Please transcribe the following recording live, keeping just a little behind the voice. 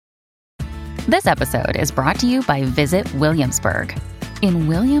This episode is brought to you by Visit Williamsburg. In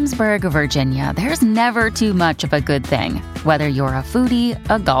Williamsburg, Virginia, there's never too much of a good thing. Whether you're a foodie,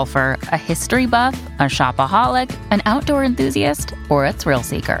 a golfer, a history buff, a shopaholic, an outdoor enthusiast, or a thrill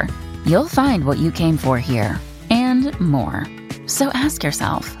seeker, you'll find what you came for here and more. So ask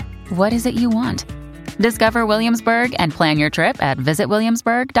yourself, what is it you want? Discover Williamsburg and plan your trip at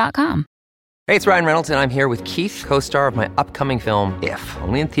visitwilliamsburg.com. Hey, it's Ryan Reynolds, and I'm here with Keith, co-star of my upcoming film, If,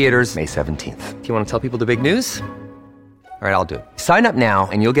 only in theaters May 17th. Do you want to tell people the big news? All right, I'll do it. Sign up now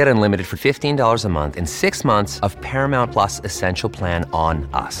and you'll get unlimited for $15 a month and 6 months of Paramount Plus Essential Plan on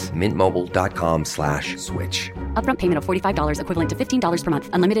us. MintMobile.com/switch. Upfront payment of $45 equivalent to $15 per month.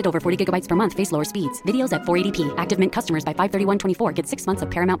 Unlimited over 40 gigabytes per month. Face lower speeds. Videos at 480p. Active Mint customers by 531.24 get 6 months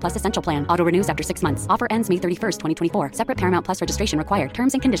of Paramount Plus Essential Plan. Auto renews after 6 months. Offer ends May 31st, 2024. Separate Paramount Plus registration required.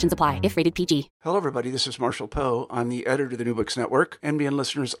 Terms and conditions apply if rated PG. Hello, everybody. This is Marshall Poe. I'm the editor of the New Books Network. NBN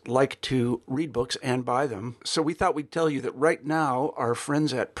listeners like to read books and buy them. So we thought we'd tell you that right now, our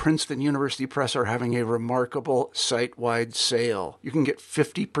friends at Princeton University Press are having a remarkable site-wide sale. You can get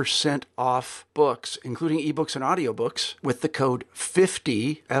 50% off books, including ebooks and audiobooks, with the code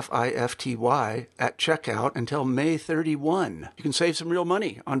 50, F-I-F-T-Y, at checkout until May 31. You can save some real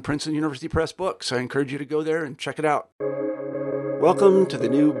money on Princeton University Press books. I encourage you to go there and check it out. Welcome to the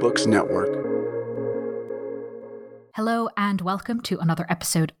New Books Network. Hello and welcome to another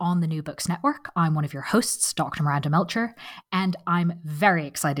episode on the New Books Network. I'm one of your hosts, Dr. Miranda Melcher, and I'm very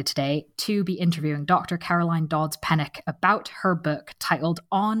excited today to be interviewing Dr. Caroline Dodds-Pennock about her book titled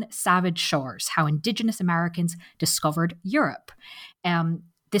On Savage Shores: How Indigenous Americans Discovered Europe.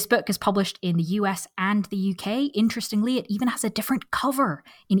 This book is published in the US and the UK. Interestingly, it even has a different cover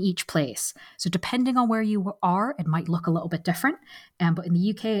in each place. So depending on where you are, it might look a little bit different. But in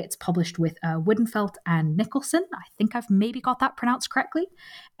the UK, it's published with Weidenfeld and Nicholson. I think I've maybe got that pronounced correctly.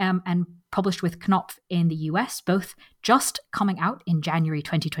 And published with Knopf in the US, both just coming out in January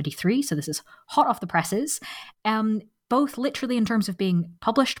 2023. So this is hot off the presses. Both literally in terms of being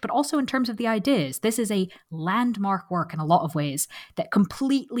published, but also in terms of the ideas. This is a landmark work in a lot of ways that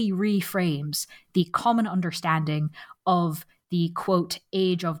completely reframes the common understanding of the, quote,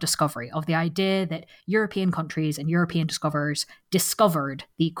 age of discovery, of the idea that European countries and European discoverers discovered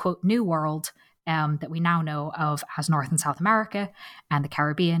the, quote, New World that we now know of as North and South America and the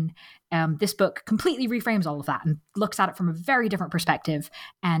Caribbean. This book completely reframes all of that and looks at it from a very different perspective,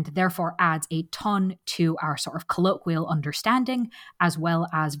 and therefore adds a ton to our sort of colloquial understanding, as well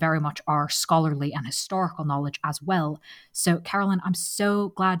as very much our scholarly and historical knowledge as well. So, Caroline, I'm so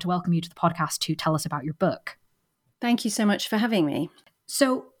glad to welcome you to the podcast to tell us about your book. Thank you so much for having me.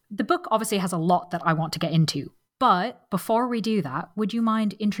 So, the book obviously has a lot that I want to get into. But before we do that, would you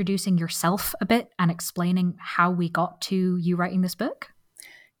mind introducing yourself a bit and explaining how we got to you writing this book?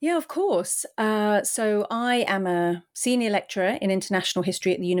 Yeah, of course. So I am a senior lecturer in international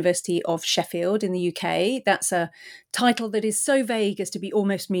history at the University of Sheffield in the UK. That's a title that is so vague as to be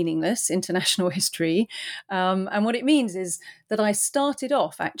almost meaningless, international history. And what it means is that I started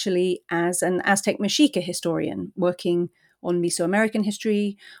off actually as an Aztec Mexica historian, working on Mesoamerican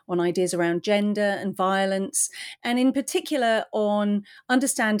history, on ideas around gender and violence, and in particular on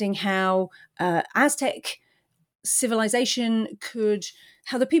understanding how Aztec civilization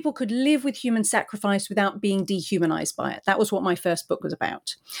how the people could live with human sacrifice without being dehumanized by it. That was what my first book was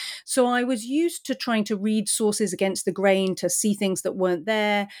about. So I was used to trying to read sources against the grain, to see things that weren't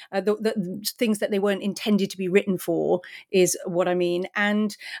there, the things that they weren't intended to be written for is what I mean.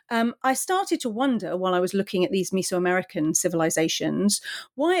 And I started to wonder while I was looking at these Mesoamerican civilizations,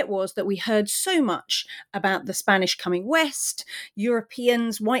 why it was that we heard so much about the Spanish coming west,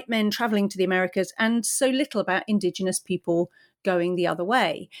 Europeans, white men traveling to the Americas, and so little about indigenous people going the other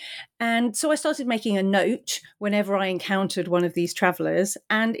way. And so I started making a note whenever I encountered one of these travelers,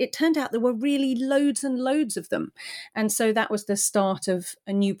 and it turned out there were really loads and loads of them. And so that was the start of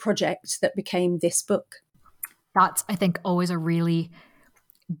a new project that became this book. That's, I think, always a really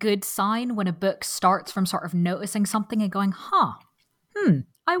good sign when a book starts from sort of noticing something and going,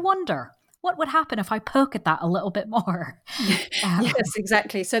 I wonder. What would happen if I poke at that a little bit more? Yes,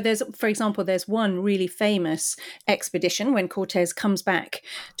 exactly. So for example, there's one really famous expedition when Cortez comes back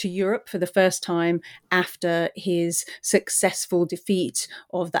to Europe for the first time after his successful defeat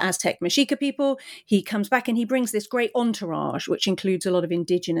of the Aztec Mexica people. He comes back and he brings this great entourage, which includes a lot of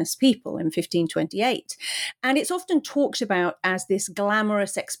indigenous people in 1528. And it's often talked about as this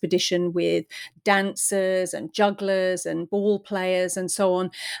glamorous expedition with dancers and jugglers and ball players and so on.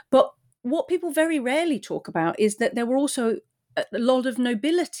 But what people very rarely talk about is that there were also a lot of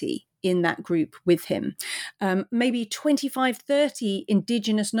nobility in that group with him. Maybe 25, 30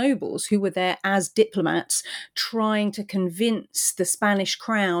 indigenous nobles who were there as diplomats trying to convince the Spanish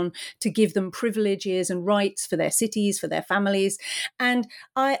crown to give them privileges and rights for their cities, for their families. And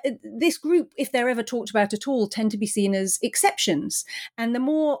this group, if they're ever talked about at all, tend to be seen as exceptions. And the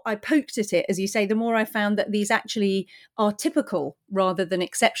more I poked at it, as you say, the more I found that these actually are typical rather than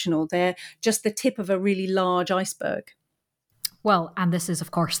exceptional. They're just the tip of a really large iceberg. Well, and this is, of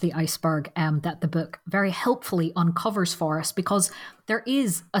course, the iceberg that the book very helpfully uncovers for us, because there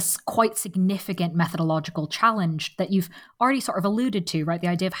is a quite significant methodological challenge that you've already sort of alluded to, right? The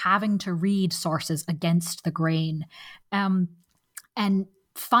idea of having to read sources against the grain and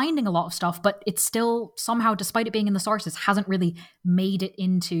finding a lot of stuff, but it's still somehow, despite it being in the sources, hasn't really made it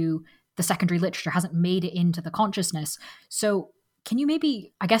into the secondary literature, hasn't made it into the consciousness. So can you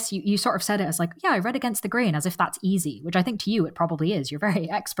maybe, I guess you sort of said it as like, yeah, I read against the grain, as if that's easy, which I think to you it probably is. You're very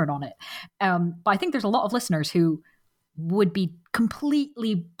expert on it. But I think there's a lot of listeners who would be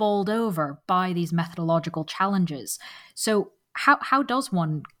completely bowled over by these methodological challenges. So how does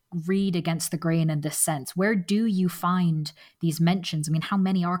one read against the grain in this sense? Where do you find these mentions? I mean, how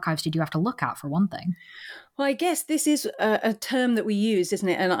many archives did you have to look at, for one thing? Well, I guess this is a term that we use, isn't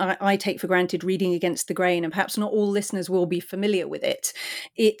it? And I take for granted reading against the grain, and perhaps not all listeners will be familiar with it.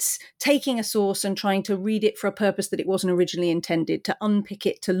 It's taking a source and trying to read it for a purpose that it wasn't originally intended, to unpick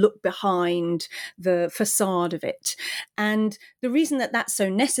it, to look behind the facade of it. And the reason that that's so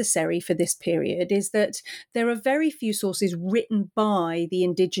necessary for this period is that there are very few sources written by the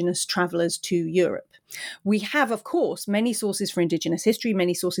indigenous travellers to Europe. We have, of course, many sources for Indigenous history,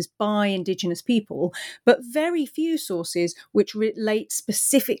 many sources by Indigenous people, but very few sources which relate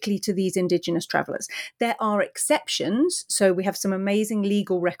specifically to these Indigenous travellers. There are exceptions. So we have some amazing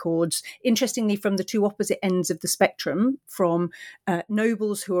legal records, interestingly, from the two opposite ends of the spectrum, from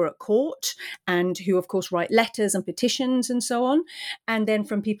nobles who are at court and who, of course, write letters and petitions and so on, and then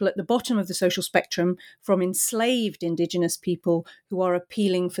from people at the bottom of the social spectrum, from enslaved Indigenous people who are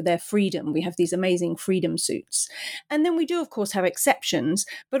appealing for their freedom. We have these amazing freedom suits. And then we do, of course, have exceptions,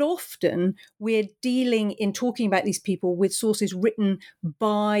 but often we're dealing in talking about these people with sources written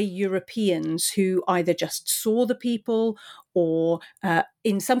by Europeans who either just saw the people or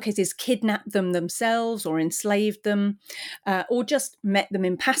in some cases kidnapped them themselves or enslaved them or just met them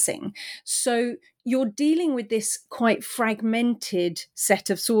in passing. So you're dealing with this quite fragmented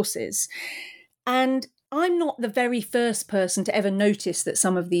set of sources. And I'm not the very first person to ever notice that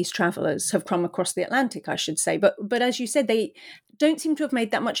some of these travellers have come across the Atlantic, I should say. But as you said, they don't seem to have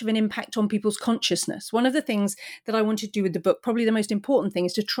made that much of an impact on people's consciousness. One of the things that I wanted to do with the book, probably the most important thing,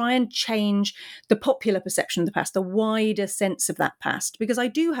 is to try and change the popular perception of the past, the wider sense of that past. Because I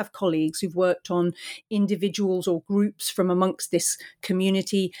do have colleagues who've worked on individuals or groups from amongst this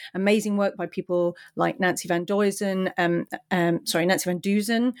community, amazing work by people like Nancy Van Dusen, Andres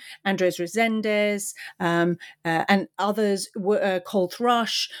Resendes, and others, Cole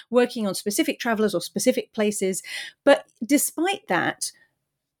Thrush, working on specific travellers or specific places. But despite that,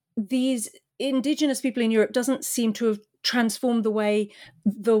 these Indigenous people in Europe doesn't seem to have transformed the way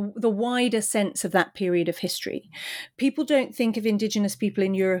the wider sense of that period of history. People don't think of Indigenous people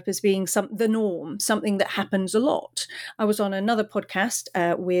in Europe as being the norm, something that happens a lot. I was on another podcast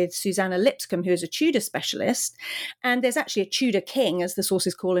with Susanna Lipscomb, who is a Tudor specialist, and there's actually a Tudor king, as the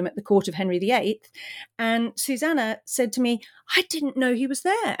sources call him, at the court of Henry VIII. And Susanna said to me, I didn't know he was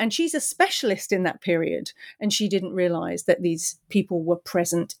there. And she's a specialist in that period. And she didn't realise that these people were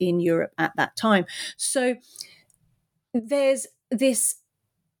present in Europe at that time. So there's this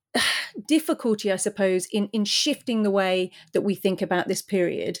difficulty, I suppose, in shifting the way that we think about this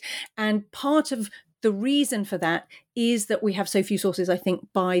period. And part of the reason for that is that we have so few sources, I think,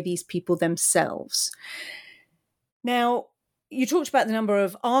 by these people themselves. Now, you talked about the number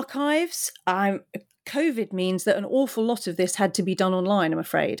of archives. COVID means that an awful lot of this had to be done online, I'm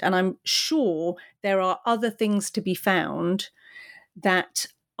afraid. And I'm sure there are other things to be found that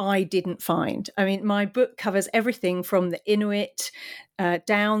I didn't find. I mean, my book covers everything from the Inuit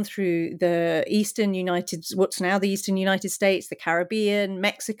down through what's now the Eastern United States, the Caribbean,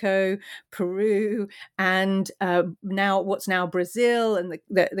 Mexico, Peru, and now what's now Brazil and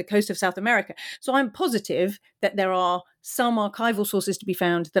the coast of South America. So I'm positive that there are some archival sources to be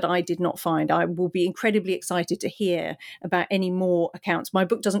found that I did not find. I will be incredibly excited to hear about any more accounts. My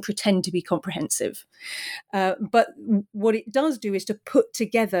book doesn't pretend to be comprehensive, but what it does do is to put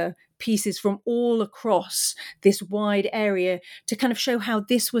together pieces from all across this wide area to kind of show how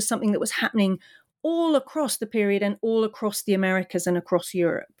this was something that was happening all across the period and all across the Americas and across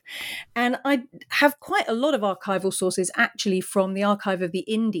Europe. And I have quite a lot of archival sources actually from the Archive of the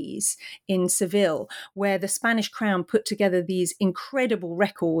Indies in Seville, where the Spanish crown put together these incredible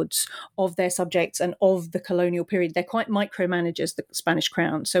records of their subjects and of the colonial period. They're quite micromanagers, the Spanish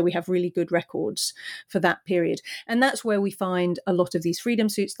crown, so we have really good records for that period. And that's where we find a lot of these freedom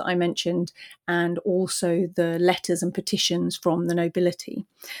suits that I mentioned, and also the letters and petitions from the nobility.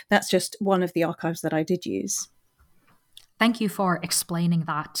 That's just one of the archives that I did use. Thank you for explaining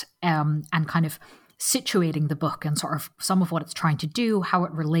that and kind of situating the book and sort of some of what it's trying to do, how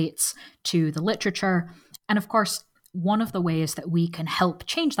it relates to the literature. And of course, one of the ways that we can help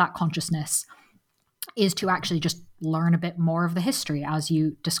change that consciousness is to actually just learn a bit more of the history as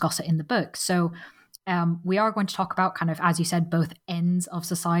you discuss it in the book. So we are going to talk about kind of, as you said, both ends of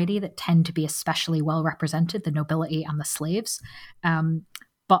society that tend to be especially well represented, the nobility and the slaves.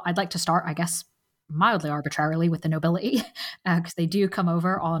 But I'd like to start, I guess, mildly arbitrarily with the nobility, because they do come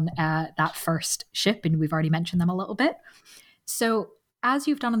over on that first ship, and we've already mentioned them a little bit. So as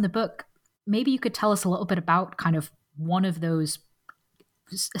you've done in the book, maybe you could tell us a little bit about kind of one of those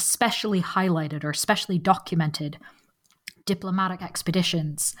especially highlighted or especially documented diplomatic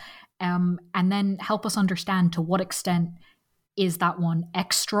expeditions, and then help us understand to what extent is that one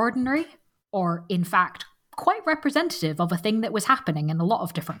extraordinary or in fact quite representative of a thing that was happening in a lot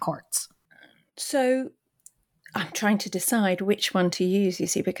of different courts. So I'm trying to decide which one to use, you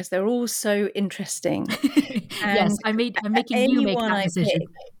see, because they're all so interesting. Yes, I'm making you make that decision.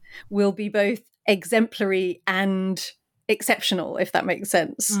 Will be both exemplary and exceptional, if that makes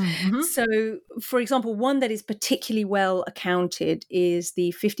sense. Mm-hmm. So, for example, one that is particularly well accounted is the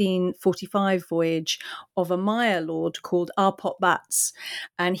 1545 voyage of a Maya lord called Arpot Bats.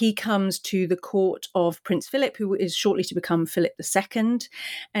 And he comes to the court of Prince Philip, who is shortly to become Philip II.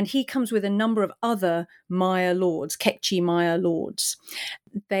 And he comes with a number of other Maya lords, Kekchi Maya lords.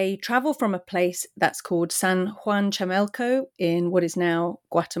 They travel from a place that's called San Juan Chamelco in what is now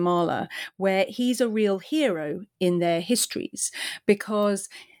Guatemala, where he's a real hero in their histories, because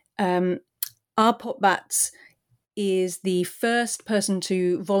Arpot Bats is the first person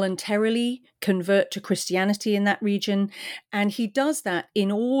to voluntarily convert to Christianity in that region. And he does that in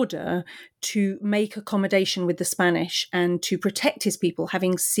order to make accommodation with the Spanish and to protect his people,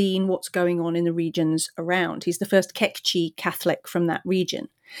 having seen what's going on in the regions around. He's the first Kekchi Catholic from that region.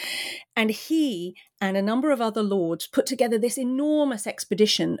 And he and a number of other lords put together this enormous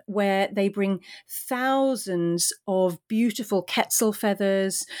expedition where they bring thousands of beautiful quetzal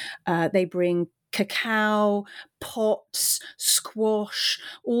feathers. They bring cacao, pots, squash,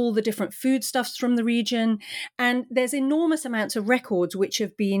 all the different foodstuffs from the region. And there's enormous amounts of records which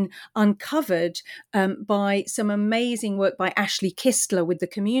have been uncovered by some amazing work by Ashley Kistler with the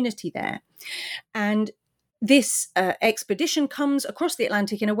community there. And this expedition comes across the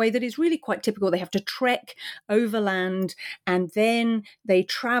Atlantic in a way that is really quite typical. They have to trek overland, and then they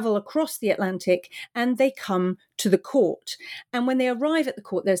travel across the Atlantic and they come to the court. And when they arrive at the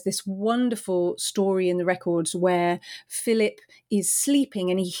court, there's this wonderful story in the records where Philip is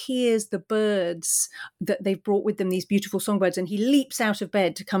sleeping and he hears the birds that they've brought with them, these beautiful songbirds, and he leaps out of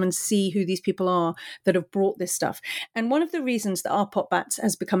bed to come and see who these people are that have brought this stuff. And one of the reasons that Arpot Bats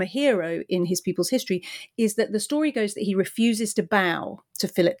has become a hero in his people's history is that the story goes that he refuses to bow to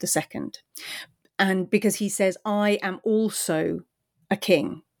Philip II. And because he says, I am also a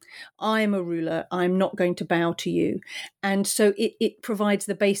king. I'm a ruler. I'm not going to bow to you. And so it provides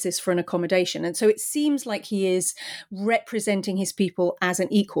the basis for an accommodation. And so it seems like he is representing his people as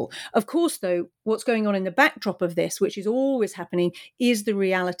an equal. Of course, though, what's going on in the backdrop of this, which is always happening, is the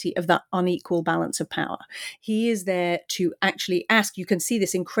reality of that unequal balance of power. He is there to actually ask. You can see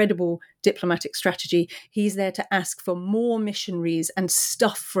this incredible diplomatic strategy. He's there to ask for more missionaries and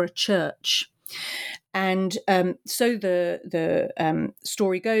stuff for a church. And so the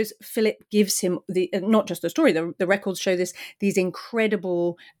story goes, Philip gives him not just the story, the records show these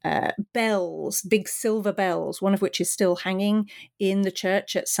incredible bells, big silver bells, one of which is still hanging in the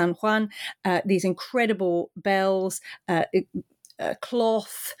church at San Juan, these incredible bells,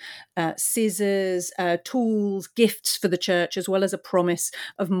 cloth, scissors, tools, gifts for the church, as well as a promise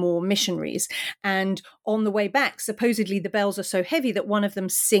of more missionaries. And on the way back, supposedly the bells are so heavy that one of them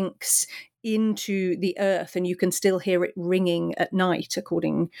sinks into the earth and you can still hear it ringing at night,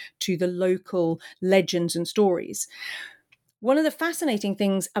 according to the local legends and stories. One of the fascinating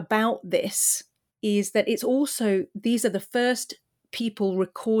things about this is that it's also, these are the first people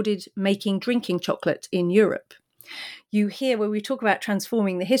recorded making drinking chocolate in Europe. You hear, when we talk about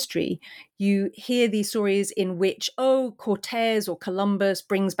transforming the history, you hear these stories in which, Cortez or Columbus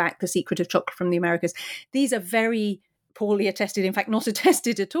brings back the secret of chocolate from the Americas. These are very poorly attested, in fact, not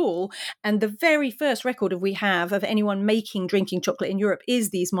attested at all. And the very first record we have of anyone making drinking chocolate in Europe is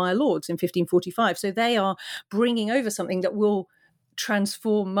these Maya lords in 1545. So they are bringing over something that will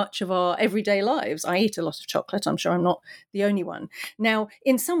transform much of our everyday lives. I eat a lot of chocolate. I'm sure I'm not the only one. Now,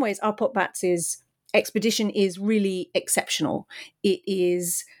 in some ways, Ardpot Batz's expedition is really exceptional. It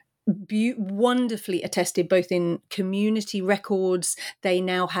is wonderfully attested both in community records. They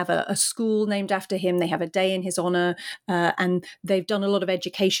now have a school named after him. They have a day in his honor, and they've done a lot of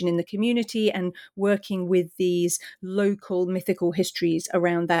education in the community and working with these local mythical histories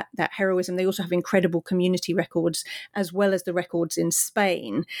around that heroism. They also have incredible community records as well as the records in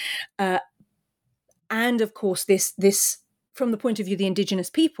Spain. And of course, this from the point of view of the indigenous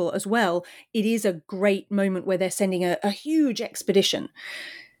people as well, it is a great moment where they're sending a huge expedition.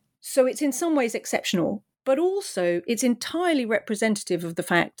 So it's in some ways exceptional, but also it's entirely representative of the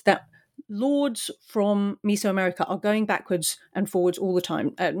fact that lords from Mesoamerica are going backwards and forwards all the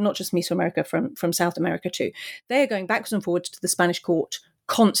time, not just Mesoamerica, from South America too. They are going backwards and forwards to the Spanish court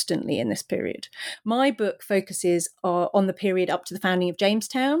constantly in this period. My book focuses on the period up to the founding of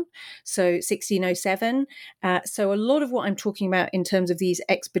Jamestown, so 1607. So a lot of what I'm talking about in terms of these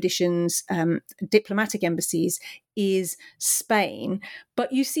expeditions, diplomatic embassies, is Spain.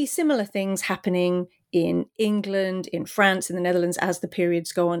 But you see similar things happening in England, in France, in the Netherlands as the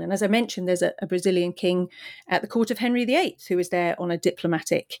periods go on. And as I mentioned, there's a Brazilian king at the court of Henry VIII who is there on a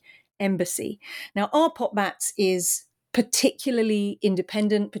diplomatic embassy. Now, Ardpot Batz is particularly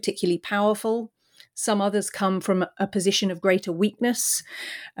independent, particularly powerful. Some others come from a position of greater weakness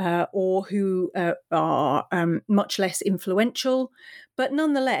or who are much less influential. But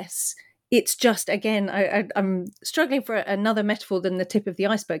nonetheless, it's just, again, I'm struggling for another metaphor than the tip of the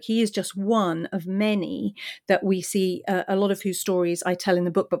iceberg. He is just one of many that we see, a lot of whose stories I tell in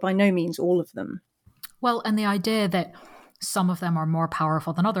the book, but by no means all of them. Well, and the idea that some of them are more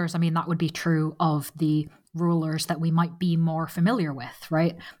powerful than others, I mean, that would be true of the rulers that we might be more familiar with,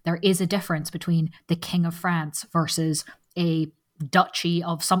 right? There is a difference between the King of France versus a duchy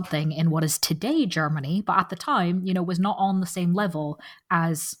of something in what is today Germany, but at the time, was not on the same level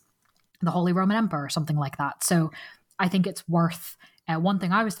as the Holy Roman Emperor or something like that. So I think it's worth, one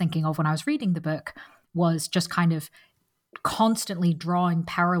thing I was thinking of when I was reading the book was just kind of constantly drawing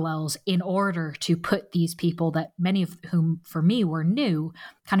parallels in order to put these people, that many of whom for me were new,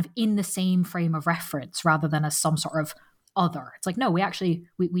 kind of in the same frame of reference rather than as some sort of other. It's like, no,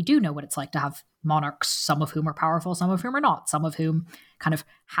 we do know what it's like to have monarchs, some of whom are powerful, some of whom are not, some of whom kind of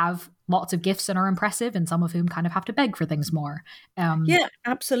have lots of gifts and are impressive, and some of whom kind of have to beg for things more. Yeah,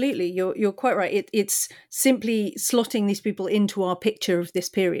 absolutely. You're quite right. It's simply slotting these people into our picture of this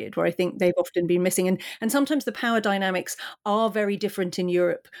period where I think they've often been missing. And sometimes the power dynamics are very different in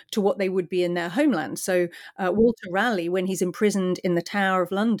Europe to what they would be in their homeland. So Walter Raleigh, when he's imprisoned in the Tower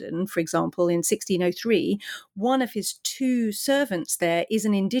of London, for example, in 1603, one of his two servants there is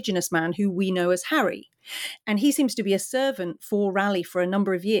an indigenous man who we know as Harry. And he seems to be a servant for Raleigh for a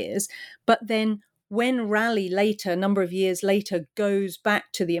number of years. But then when Raleigh later, a number of years later, goes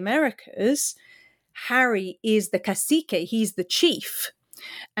back to the Americas, Harry is the cacique, he's the chief.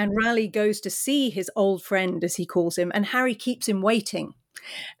 And Raleigh goes to see his old friend, as he calls him, and Harry keeps him waiting.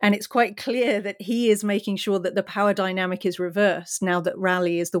 And it's quite clear that he is making sure that the power dynamic is reversed now that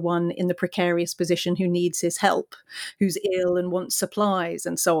Raleigh is the one in the precarious position who needs his help, who's ill and wants supplies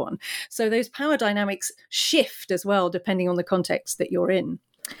and so on. So those power dynamics shift as well, depending on the context that you're in.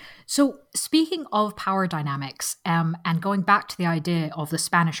 So speaking of power dynamics, and going back to the idea of the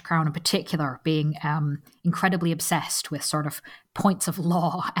Spanish crown in particular being incredibly obsessed with sort of points of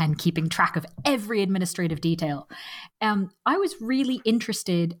law and keeping track of every administrative detail, I was really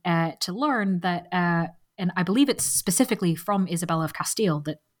interested to learn that, and I believe it's specifically from Isabella of Castile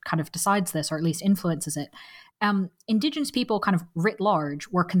that kind of decides this, or at least influences it, indigenous people kind of writ large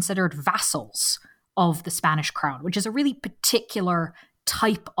were considered vassals of the Spanish crown, which is a really particular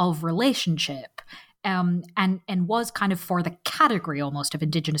type of relationship, and was kind of for the category almost of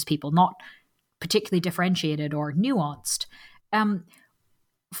indigenous people, not particularly differentiated or nuanced.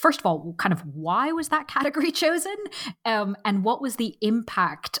 First of all, kind of why was that category chosen? And what was the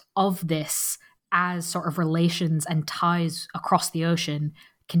impact of this as sort of relations and ties across the ocean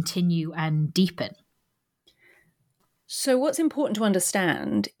continue and deepen? So what's important to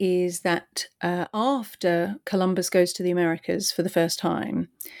understand is that after Columbus goes to the Americas for the first time,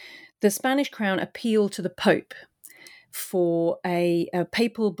 the Spanish crown appealed to the Pope for a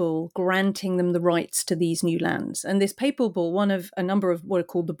papal bull granting them the rights to these new lands. And this papal bull, one of a number of what are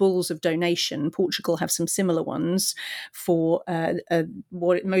called the bulls of donation, Portugal have some similar ones for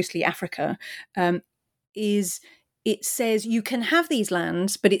mostly Africa, is it says you can have these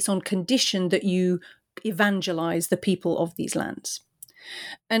lands, but it's on condition that you evangelize the people of these lands.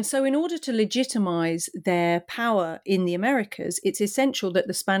 And so in order to legitimize their power in the Americas, it's essential that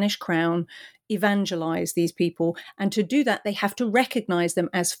the Spanish crown evangelize these people. And to do that, they have to recognize them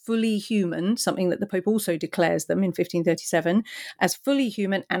as fully human, something that the Pope also declares them in 1537, as fully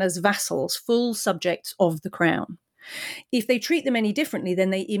human and as vassals, full subjects of the crown. If they treat them any differently,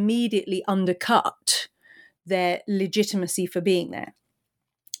 then they immediately undercut their legitimacy for being there.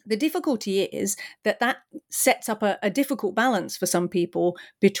 The difficulty is that sets up a difficult balance for some people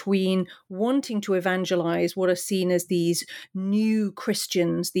between wanting to evangelize what are seen as these new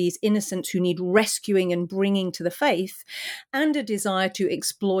Christians, these innocents who need rescuing and bringing to the faith, and a desire to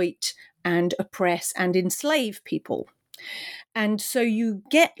exploit and oppress and enslave people. And so you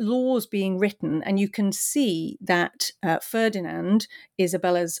get laws being written, and you can see that Ferdinand,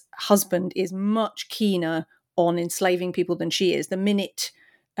 Isabella's husband, is much keener on enslaving people than she is. The minute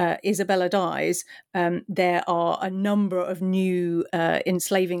Isabella dies, there are a number of new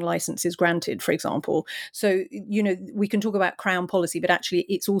enslaving licenses granted, for example. So, we can talk about crown policy, but actually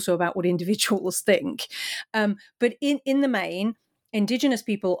it's also about what individuals think. But in the main, indigenous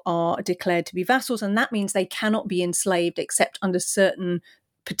people are declared to be vassals, and that means they cannot be enslaved except under certain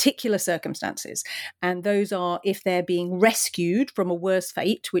particular circumstances. And those are if they're being rescued from a worse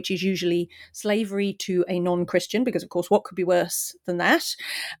fate, which is usually slavery to a non-Christian, because of course, what could be worse than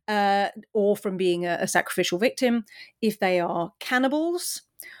that? Or from being a sacrificial victim. If they are cannibals,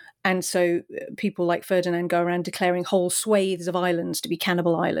 and so people like Ferdinand go around declaring whole swathes of islands to be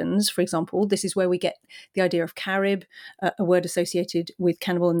cannibal islands, for example. This is where we get the idea of Carib, a word associated with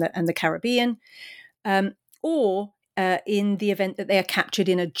cannibal and the Caribbean. Or in the event that they are captured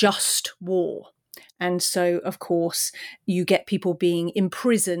in a just war. And so, of course, you get people being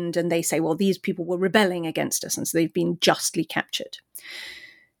imprisoned, and they say, well, these people were rebelling against us, and so they've been justly captured.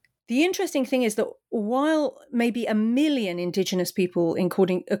 The interesting thing is that while maybe 1 million indigenous people,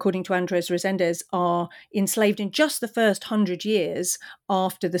 according to Andres Resendez, are enslaved in just the first 100 years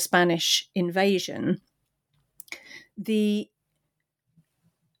after the Spanish invasion, the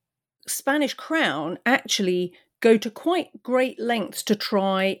Spanish crown actually go to quite great lengths to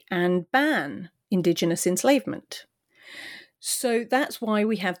try and ban indigenous enslavement. So that's why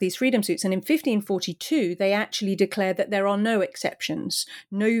we have these freedom suits. And in 1542, they actually declare that there are no exceptions.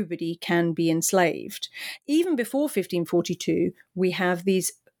 Nobody can be enslaved. Even before 1542, we have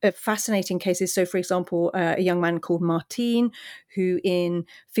these fascinating cases. So, for example, a young man called Martin, who in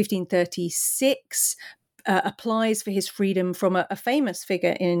 1536 applies for his freedom from a famous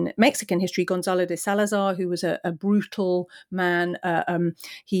figure in Mexican history, Gonzalo de Salazar, who was a brutal man.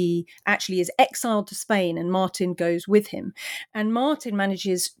 He actually is exiled to Spain, and Martin goes with him. And Martin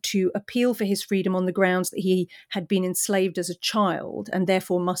manages to appeal for his freedom on the grounds that he had been enslaved as a child and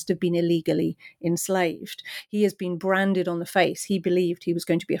therefore must have been illegally enslaved. He has been branded on the face. He believed he was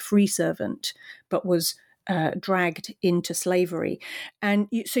going to be a free servant, but was dragged into slavery. And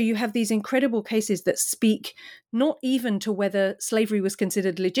so you have these incredible cases that speak not even to whether slavery was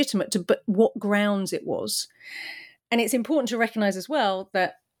considered legitimate, but what grounds it was. And it's important to recognize as well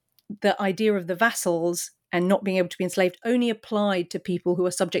that the idea of the vassals and not being able to be enslaved only applied to people who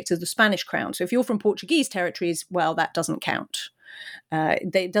are subject to the Spanish crown. So if you're from Portuguese territories, well, that doesn't count.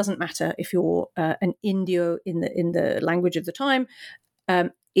 It doesn't matter if you're an Indio in the language of the time.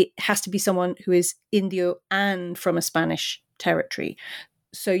 It has to be someone who is Indio and from a Spanish territory.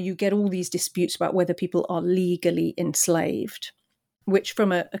 So you get all these disputes about whether people are legally enslaved, which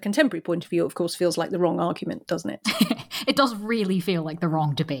from a contemporary point of view, of course, feels like the wrong argument, doesn't it? It does really feel like the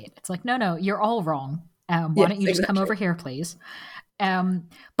wrong debate. It's like, no, you're all wrong. Why don't you just come over here, please?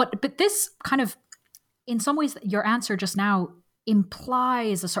 But this kind of, in some ways, your answer just now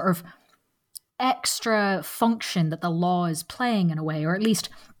implies a sort of extra function that the law is playing in a way, or at least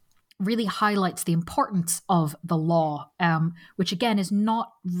really highlights the importance of the law, which again is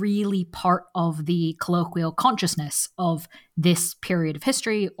not really part of the colloquial consciousness of this period of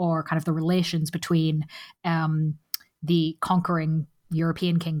history, or kind of the relations between the conquering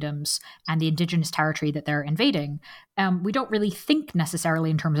European kingdoms and the indigenous territory that they're invading. We don't really think necessarily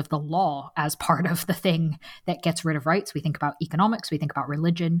in terms of the law as part of the thing that gets rid of rights. We think about economics, we think about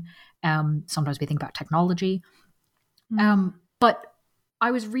religion, sometimes we think about technology. But I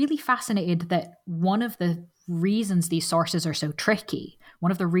was really fascinated that one of the reasons these sources are so tricky,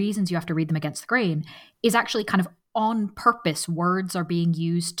 one of the reasons you have to read them against the grain, is actually kind of on purpose words are being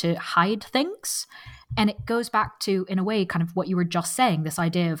used to hide things. And it goes back to, in a way, kind of what you were just saying, this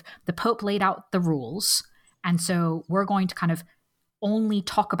idea of the Pope laid out the rules. And so we're going to kind of only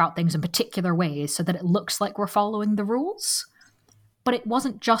talk about things in particular ways so that it looks like we're following the rules. But it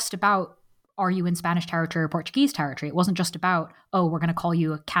wasn't just about, are you in Spanish territory or Portuguese territory? It wasn't just about, oh, we're going to call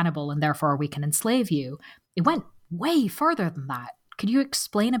you a cannibal and therefore we can enslave you. It went way further than that. Could you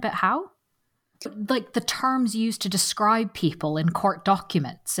explain a bit how? Like the terms used to describe people in court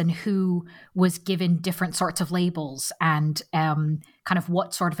documents and who was given different sorts of labels and kind of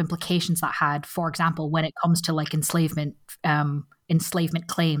what sort of implications that had, for example, when it comes to like enslavement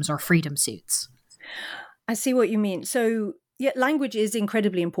claims or freedom suits. I see what you mean. So yeah, language is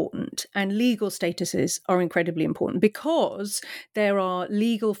incredibly important and legal statuses are incredibly important because there are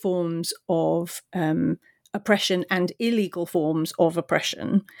legal forms of oppression and illegal forms of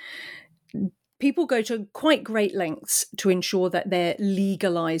oppression. People go to quite great lengths to ensure that they're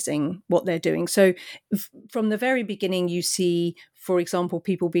legalizing what they're doing. So from the very beginning, you see, for example,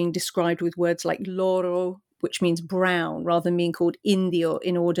 people being described with words like loro, which means brown, rather than being called indio,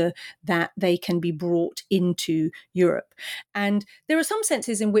 in order that they can be brought into Europe. And there are some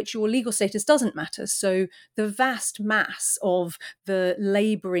senses in which your legal status doesn't matter. So the vast mass of the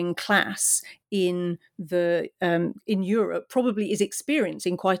labouring class in Europe probably is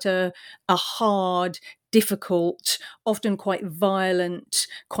experiencing quite a hard, difficult, often quite violent,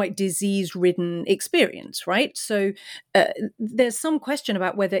 quite disease-ridden experience, right? So there's some question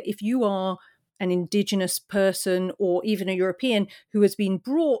about whether if you are an indigenous person or even a European who has been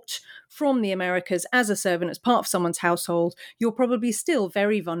brought from the Americas as a servant, as part of someone's household, you're probably still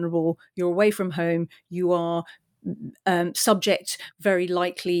very vulnerable. You're away from home. You are subject, very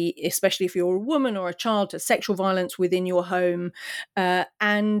likely, especially if you're a woman or a child, to sexual violence within your home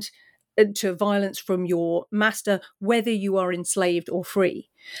and to violence from your master, whether you are enslaved or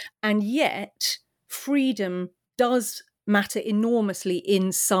free. And yet, freedom does matter enormously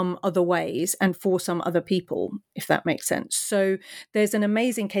in some other ways and for some other people, if that makes sense. So there's an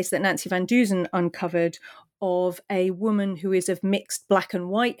amazing case that Nancy Van Dusen uncovered of a woman who is of mixed black and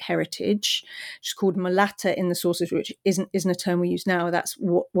white heritage. She's called mulatta in the sources, which isn't a term we use now. That's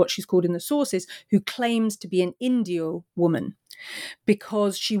what she's called in the sources, who claims to be an Indio woman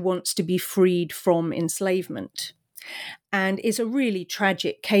because she wants to be freed from enslavement. And it's a really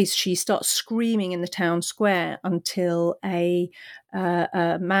tragic case. She starts screaming in the town square until a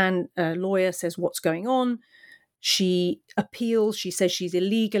lawyer says, what's going on? She appeals. She says she's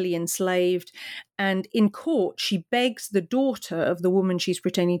illegally enslaved. And in court, she begs the daughter of the woman she's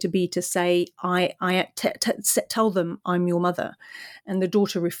pretending to be to say, tell them I'm your mother. And the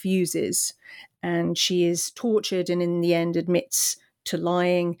daughter refuses. And she is tortured and in the end admits to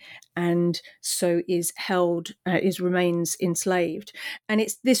lying, and so is remains enslaved. And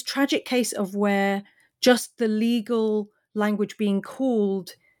it's this tragic case of where just the legal language being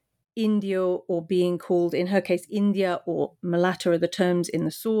called Indio or being called, in her case, India or mulatta are the terms in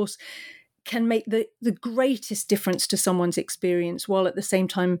the source, can make the greatest difference to someone's experience, while at the same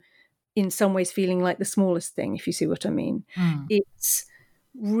time, in some ways, feeling like the smallest thing, if you see what I mean. It's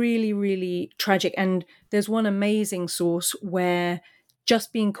really, really tragic. And there's one amazing source where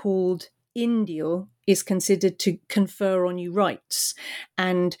just being called Indio is considered to confer on you rights.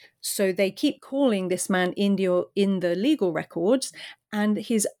 And so they keep calling this man Indio in the legal records, and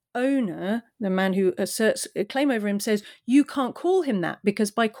his owner, the man who asserts a claim over him, says, you can't call him that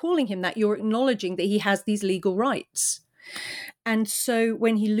because by calling him that, you're acknowledging that he has these legal rights. And so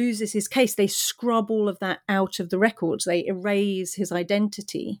when he loses his case, they scrub all of that out of the records. They erase his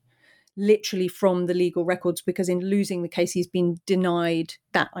identity literally from the legal records because in losing the case, he's been denied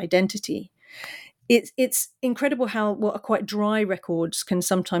that identity. It's incredible how what are quite dry records can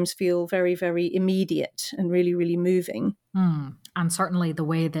sometimes feel very, very immediate and really, really moving. And certainly the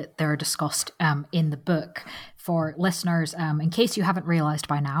way that they're discussed in the book. For listeners, in case you haven't realised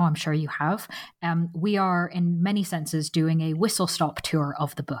by now, I'm sure you have, we are in many senses doing a whistle-stop tour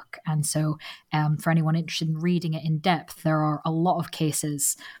of the book. And so for anyone interested in reading it in depth, there are a lot of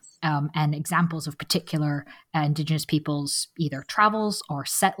cases and examples of particular Indigenous peoples either travels or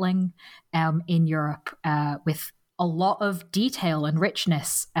settling in Europe with a lot of detail and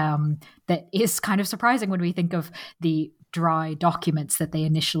richness that is kind of surprising when we think of the dry documents that they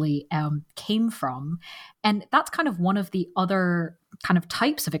initially came from. And that's kind of one of the other kind of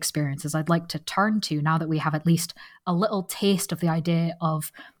types of experiences I'd like to turn to now that we have at least a little taste of the idea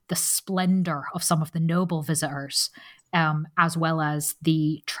of the splendor of some of the noble visitors, as well as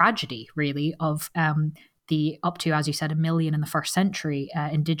the tragedy, really, of the up to, as you said, 1 million in the first century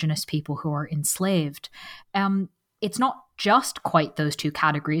Indigenous people who are enslaved. It's not just quite those two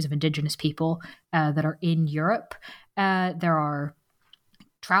categories of Indigenous people that are in Europe. There are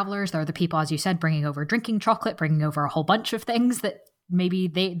travelers, there are the people, as you said, bringing over drinking chocolate, bringing over a whole bunch of things that maybe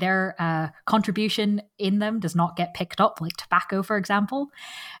their contribution in them does not get picked up, like tobacco, for example.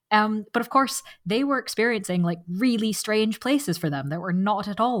 But of course, they were experiencing like really strange places for them that were not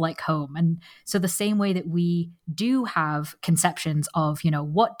at all like home. And so the same way that we do have conceptions of, you know,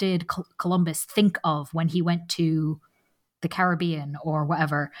 what did Columbus think of when he went to the Caribbean or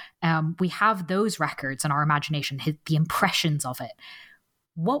whatever, we have those records in our imagination, the impressions of it.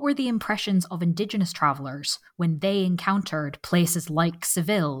 What were the impressions of Indigenous travelers when they encountered places like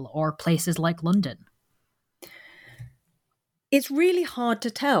Seville or places like London? It's really hard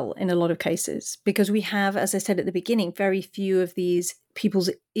to tell in a lot of cases because we have, as I said at the beginning, very few of these people's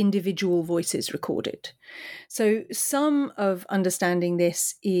individual voices recorded. So some of understanding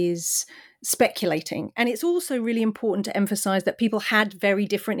this is speculating. And it's also really important to emphasize that people had very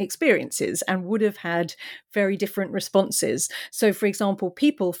different experiences and would have had very different responses. So, for example,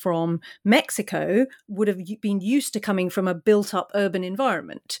 people from Mexico would have been used to coming from a built-up urban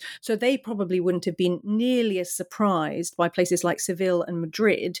environment. So they probably wouldn't have been nearly as surprised by places like Seville and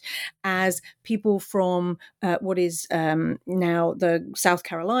Madrid as people from what is now the South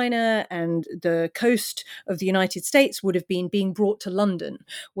Carolina and the coast of the United States would have been being brought to London,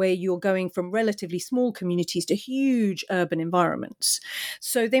 where you're going from relatively small communities to huge urban environments.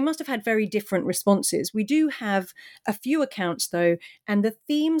 So they must have had very different responses. We do have a few accounts, though, and the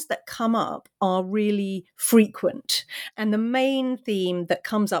themes that come up are really frequent. And the main theme that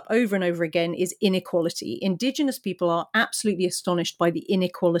comes up over and over again is inequality. Indigenous people are absolutely astonished by the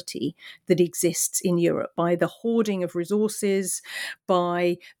inequality that exists in Europe, by the hoarding of resources,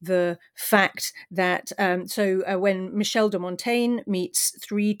 by the fact that, when Michel de Montaigne meets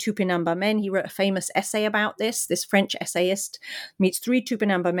 3 Tupinamba men, he wrote a famous essay about this French essayist meets 3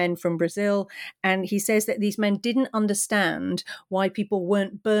 Tupinamba men from Brazil, and he says that these men didn't understand why people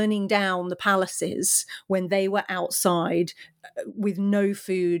weren't burning down the palaces when they were outside with no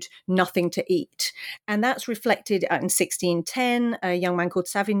food, nothing to eat. And that's reflected in 1610. A young man called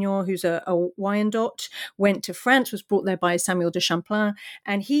Savignon, who's a Wyandot, went to France, was brought there by Samuel de Champlain,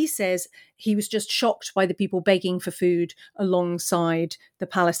 and he says he was just shocked by the people begging for food alongside the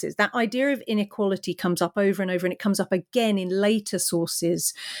palaces. That idea of inequality comes up over and over, and it comes up again in later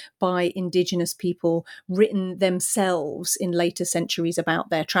sources by Indigenous people written themselves in later centuries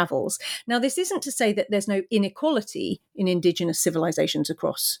about their travels. Now, this isn't to say that there's no inequality in Indigenous civilizations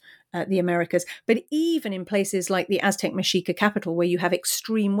across the Americas, but even in places like the Aztec Mexica capital, where you have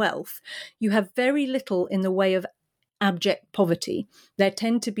extreme wealth, you have very little in the way of abject poverty. There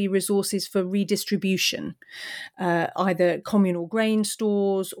tend to be resources for redistribution, either communal grain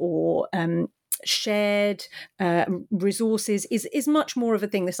stores or shared resources is much more of a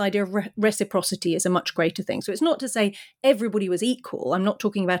thing. This idea of reciprocity is a much greater thing. So it's not to say everybody was equal. I'm not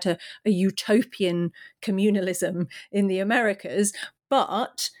talking about a utopian communalism in the Americas,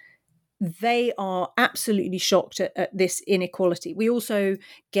 but they are absolutely shocked at this inequality. We also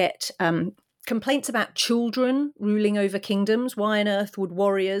get complaints about children ruling over kingdoms. Why on earth would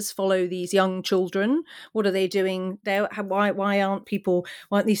warriors follow these young children? What are they doing there? Why aren't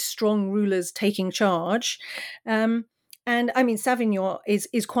these strong rulers taking charge? And I mean, Savignon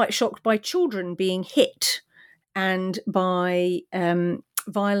is quite shocked by children being hit and by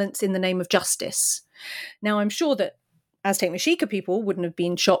violence in the name of justice. Now, I'm sure that Aztec Mexica people wouldn't have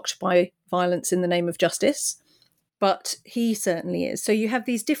been shocked by violence in the name of justice, but he certainly is. So you have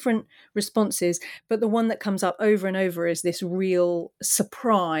these different responses, but the one that comes up over and over is this real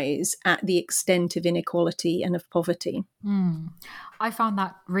surprise at the extent of inequality and of poverty. I found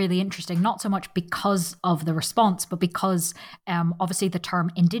that really interesting, not so much because of the response, but because obviously the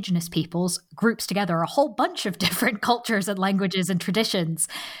term Indigenous peoples groups together a whole bunch of different cultures and languages and traditions.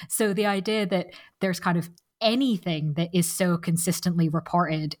 So the idea that there's kind of anything that is so consistently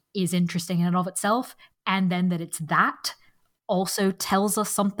reported is interesting in and of itself. And then that it's that also tells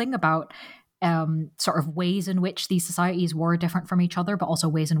us something about sort of ways in which these societies were different from each other, but also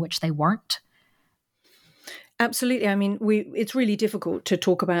ways in which they weren't. Absolutely. I mean, it's really difficult to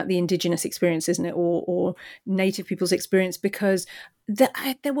talk about the Indigenous experience, isn't it, or Native people's experience, because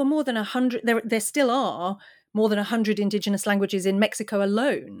there were more than 100, there still are more than 100 Indigenous languages in Mexico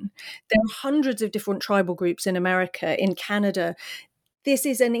alone. There are hundreds of different tribal groups in America, in Canada. This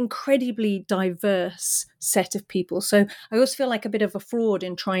is an incredibly diverse set of people. So I always feel like a bit of a fraud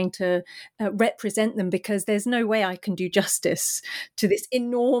in trying to represent them, because there's no way I can do justice to this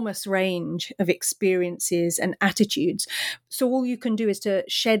enormous range of experiences and attitudes. So all you can do is to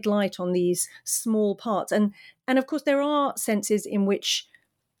shed light on these small parts. And of course, there are senses in which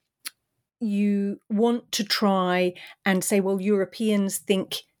you want to try and say, well, Europeans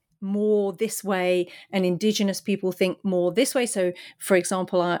think more this way and Indigenous people think more this way. So, for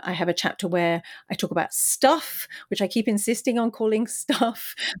example, I have a chapter where I talk about stuff, which I keep insisting on calling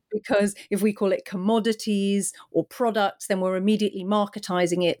stuff, because if we call it commodities or products, then we're immediately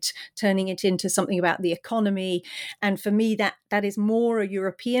marketizing it, turning it into something about the economy. And for me, that is more a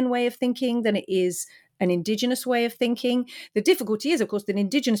European way of thinking than it is an Indigenous way of thinking. The difficulty is, of course, that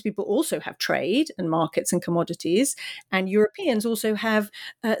Indigenous people also have trade and markets and commodities, and Europeans also have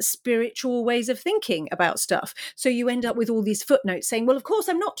spiritual ways of thinking about stuff. So you end up with all these footnotes saying, well, of course,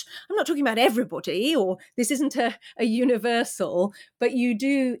 I'm not talking about everybody, or this isn't a universal, but you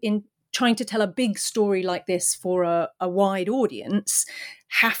do, in trying to tell a big story like this for a wide audience,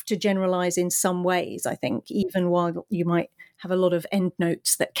 have to generalize in some ways, I think, even while you might have a lot of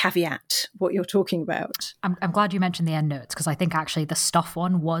endnotes that caveat what you're talking about. I'm glad you mentioned the endnotes, because I think actually the stuff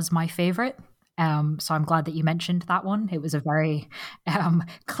one was my favorite. So I'm glad that you mentioned that one. It was a very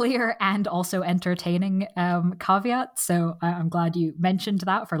clear and also entertaining caveat. So I'm glad you mentioned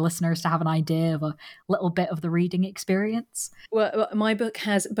that for listeners to have an idea of a little bit of the reading experience. Well, my book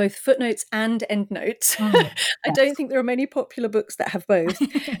has both footnotes and endnotes. Oh, yes. I don't think there are many popular books that have both.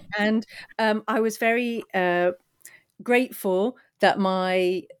 And I was very grateful that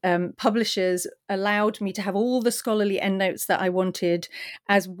my publishers allowed me to have all the scholarly endnotes that I wanted,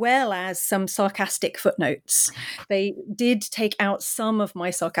 as well as some sarcastic footnotes. They did take out some of my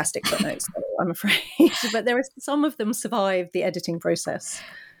sarcastic footnotes, I'm afraid, but some of them survived the editing process.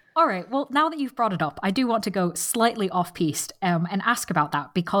 All right. Well, now that you've brought it up, I do want to go slightly off-piste and ask about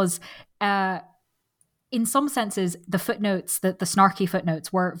that, because in some senses, the footnotes, the snarky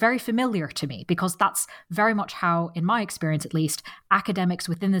footnotes, were very familiar to me, because that's very much how, in my experience at least, academics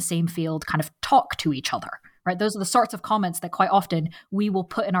within the same field kind of talk to each other, right? Those are the sorts of comments that quite often we will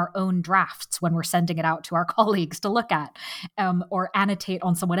put in our own drafts when we're sending it out to our colleagues to look at, or annotate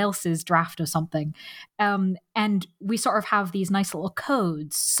on someone else's draft of something. And we sort of have these nice little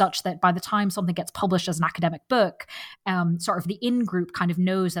codes such that by the time something gets published as an academic book, sort of the in-group kind of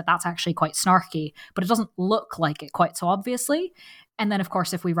knows that that's actually quite snarky, but it doesn't look like it quite so obviously. And then, of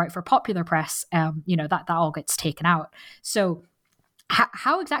course, if we write for popular press, that all gets taken out. So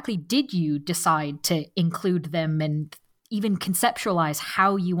how exactly did you decide to include them and even conceptualize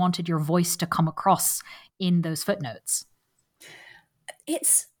how you wanted your voice to come across in those footnotes?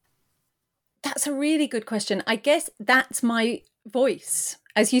 That's a really good question. I guess that's my voice.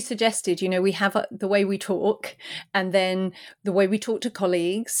 As you suggested, we have the way we talk, and then the way we talk to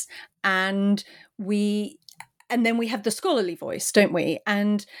colleagues, and then we have the scholarly voice, don't we?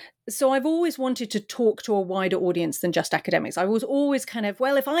 And so I've always wanted to talk to a wider audience than just academics. I was always kind of,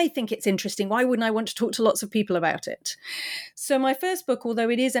 well, if I think it's interesting, why wouldn't I want to talk to lots of people about it? So my first book, although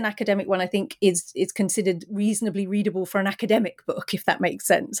it is an academic one, I think is considered reasonably readable for an academic book, if that makes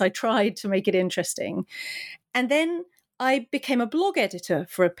sense. I tried to make it interesting. And then I became a blog editor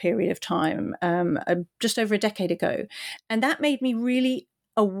for a period of time, just over a decade ago. And that made me really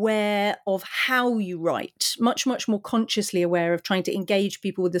aware of how you write, much, much more consciously aware of trying to engage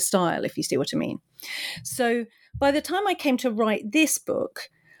people with the style, if you see what I mean. So by the time I came to write this book,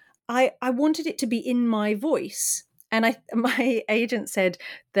 I wanted it to be in my voice. And my agent said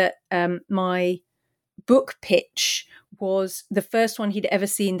that my book pitch was the first one he'd ever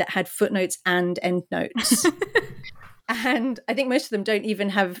seen that had footnotes and endnotes. And I think most of them don't even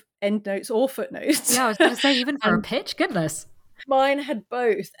have endnotes or footnotes. Yeah, I was going to say, even for a pitch, goodness. Mine had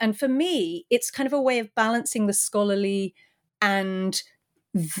both. And for me, it's kind of a way of balancing the scholarly and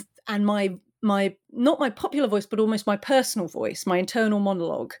my not my popular voice, but almost my personal voice, my internal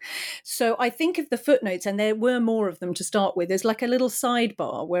monologue. So I think of the footnotes, and there were more of them to start with. There's like a little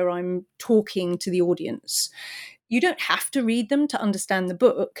sidebar where I'm talking to the audience. You don't have to read them to understand the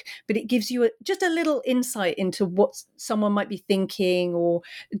book, but it gives you just a little insight into what someone might be thinking, or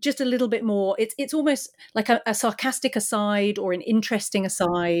just a little bit more. It's almost like a sarcastic aside, or an interesting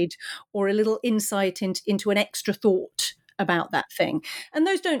aside, or a little insight into an extra thought about that thing. And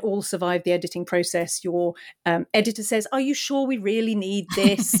those don't all survive the editing process. Your editor says, are you sure we really need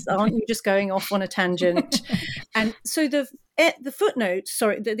this? Aren't you just going off on a tangent? And so the footnotes,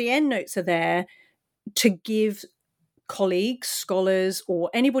 the endnotes are there to give colleagues, scholars, or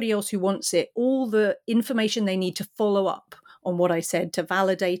anybody else who wants it all the information they need to follow up on what I said, to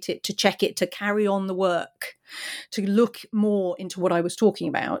validate it, to check it, to carry on the work, to look more into what I was talking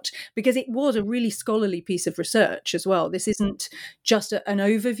about, because it was a really scholarly piece of research as well. This isn't just an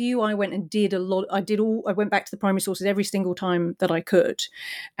overview. I went and did a lot. I went back to the primary sources every single time that I could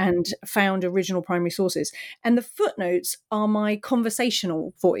and found original primary sources. And the footnotes are my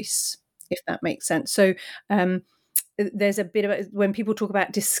conversational voice, if that makes sense. So there's a bit of when people talk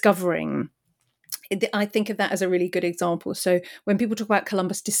about discovering. I think of that as a really good example. So when people talk about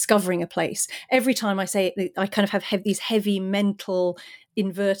Columbus discovering a place, every time I say it, I kind of have these heavy mental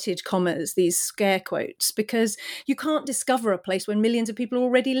inverted commas, these scare quotes, because you can't discover a place when millions of people are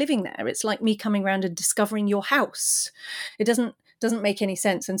already living there. It's like me coming around and discovering your house. It doesn't make any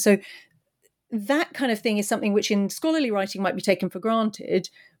sense. And so that kind of thing is something which in scholarly writing might be taken for granted,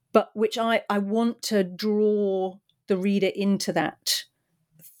 but which I want to draw the reader into that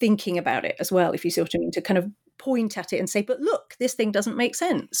thinking about it as well, if you see what I mean, to kind of point at it and say, but look, this thing doesn't make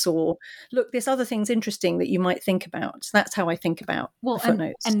sense, or look, this other thing's interesting that you might think about. So that's how I think about the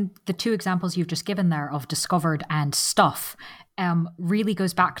footnotes. And the two examples you've just given there of discovered and stuff really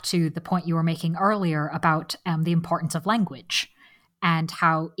goes back to the point you were making earlier about the importance of language. And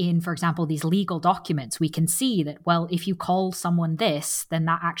how in, for example, these legal documents, we can see that, well, if you call someone this, then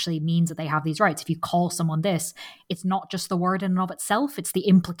that actually means that they have these rights. If you call someone this, it's not just the word in and of itself, it's the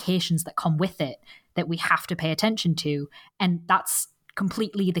implications that come with it that we have to pay attention to. And that's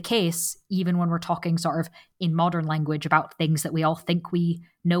completely the case, even when we're talking sort of in modern language about things that we all think we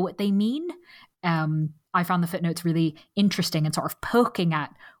know what they mean. I found the footnotes really interesting and sort of poking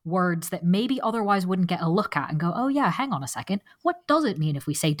at words that maybe otherwise wouldn't get a look at and go, oh yeah, hang on a second. What does it mean if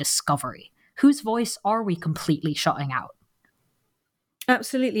we say discovery? Whose voice are we completely shutting out?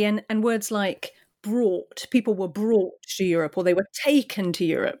 Absolutely. And words like brought, people were brought to Europe or they were taken to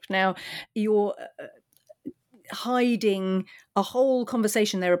Europe. Now, you're hiding a whole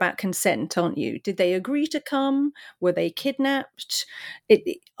conversation there about consent, aren't you? Did they agree to come? Were they kidnapped?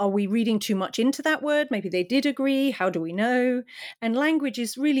 Are we reading too much into that word? Maybe they did agree. How do we know? And language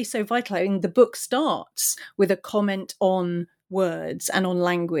is really so vital. I mean, the book starts with a comment on words and on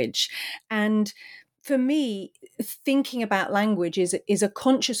language. And for me, thinking about language is a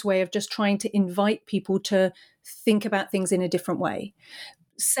conscious way of just trying to invite people to think about things in a different way.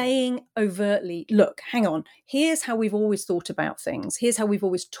 Saying overtly, look, hang on, here's how we've always thought about things. Here's how we've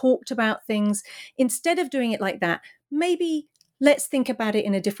always talked about things. Instead of doing it like that, maybe let's think about it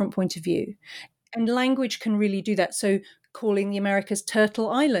in a different point of view. And language can really do that. So calling the Americas Turtle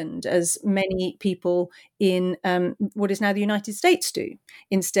Island, as many people in what is now the United States do,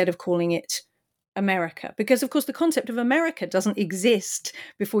 instead of calling it America. Because, of course, the concept of America doesn't exist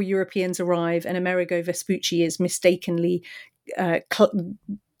before Europeans arrive and Amerigo Vespucci is mistakenly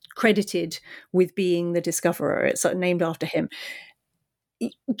credited with being the discoverer. It's sort of named after him.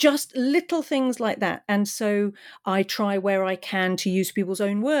 Just little things like that. And so I try where I can to use people's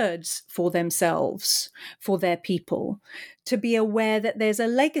own words for themselves, for their people, to be aware that there's a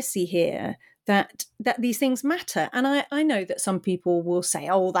legacy here, that these things matter. And I know that some people will say,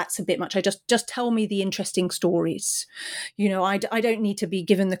 oh, that's a bit much. I just tell me the interesting stories. You know, I don't need to be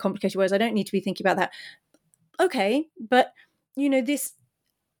given the complicated words. I don't need to be thinking about that. Okay, but you know,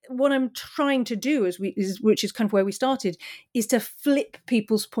 what I'm trying to do, which is kind of where we started, is to flip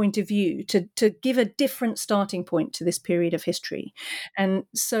people's point of view, to give a different starting point to this period of history. And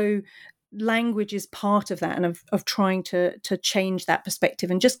so language is part of that, and of trying to change that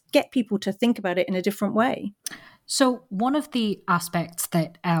perspective and just get people to think about it in a different way. So one of the aspects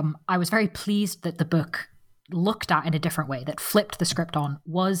that I was very pleased that the book looked at in a different way, that flipped the script on,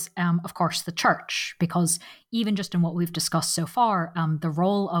 was, of course, the church. Because even just in what we've discussed so far, the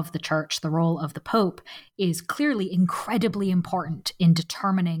role of the church, the role of the Pope, is clearly incredibly important in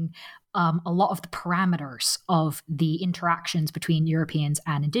determining a lot of the parameters of the interactions between Europeans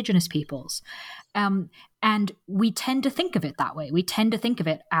and Indigenous peoples. And we tend to think of it that way. We tend to think of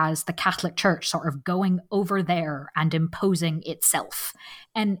it as the Catholic Church sort of going over there and imposing itself.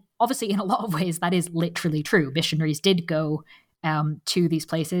 And obviously, in a lot of ways, that is literally true. Missionaries did go to these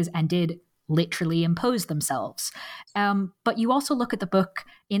places and did literally impose themselves. But you also look at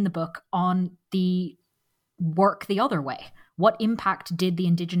in the book on the work the other way. What impact did the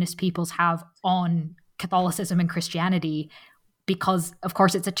Indigenous peoples have on Catholicism and Christianity? Because, of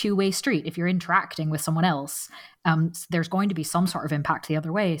course, it's a two-way street. If you're interacting with someone else, there's going to be some sort of impact the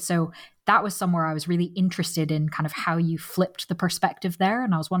other way. So that was somewhere I was really interested in, kind of how you flipped the perspective there.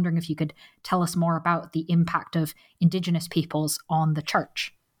 And I was wondering if you could tell us more about the impact of Indigenous peoples on the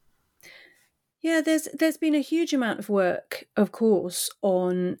church. Yeah, there's been a huge amount of work, of course,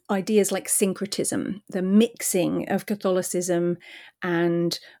 on ideas like syncretism, the mixing of Catholicism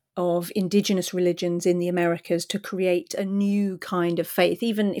and of indigenous religions in the Americas to create a new kind of faith.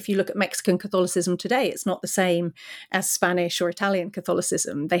 Even if you look at Mexican Catholicism today, it's not the same as Spanish or Italian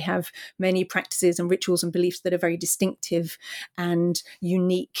Catholicism. They have many practices and rituals and beliefs that are very distinctive and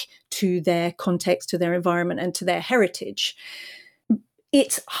unique to their context, to their environment, and to their heritage.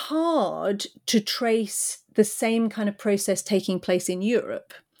 it's hard to trace the same kind of process taking place in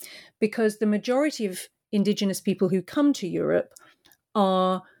Europe, because the majority of indigenous people who come to Europe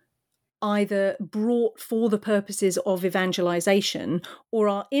are either brought for the purposes of evangelization or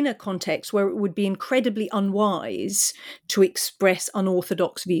are in a context where it would be incredibly unwise to express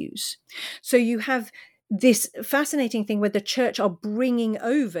unorthodox views. So you have this fascinating thing where the church are bringing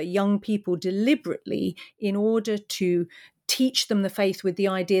over young people deliberately in order to teach them the faith, with the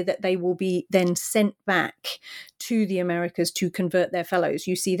idea that they will be then sent back to the Americas to convert their fellows.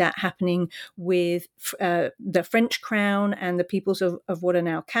 You see that happening with the French crown and the peoples of what are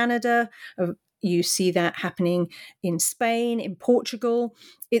now Canada. You see that happening in Spain, in Portugal.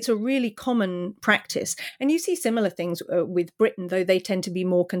 It's a really common practice. And you see similar things with Britain, though they tend to be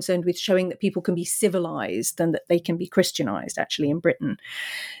more concerned with showing that people can be civilized than that they can be Christianized, actually, in Britain.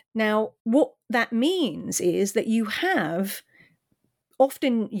 Now, what that means is that you have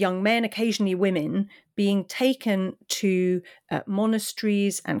often young men, occasionally women, being taken to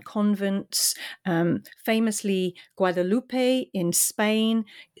monasteries and convents, famously Guadalupe in Spain.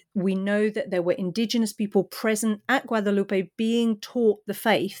 We know that there were indigenous people present at Guadalupe being taught the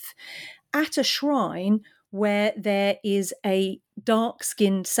faith at a shrine where there is a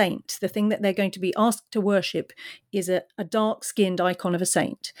dark-skinned saint. The thing that they're going to be asked to worship is a dark-skinned icon of a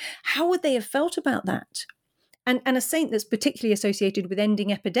saint. How would they have felt about that? And a saint that's particularly associated with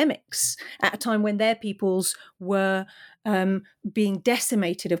ending epidemics at a time when their peoples were being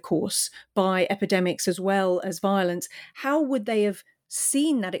decimated, of course, by epidemics as well as violence. How would they have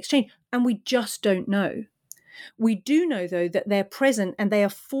seen that exchange? And we just don't know. We do know, though, that they're present and they are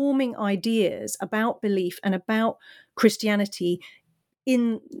forming ideas about belief and about Christianity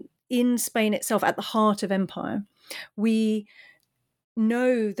in Spain itself, at the heart of empire. We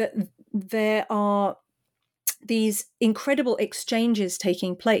know that there are these incredible exchanges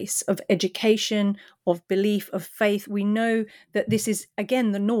taking place of education, of belief, of faith. We know that this is,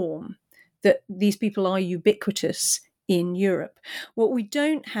 again, the norm, that these people are ubiquitous in Europe. What we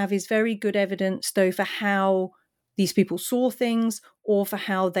don't have is very good evidence, though, for how these people saw things or for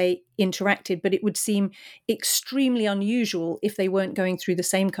how they interacted, but it would seem extremely unusual if they weren't going through the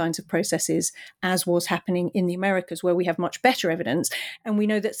same kinds of processes as was happening in the Americas, where we have much better evidence. And we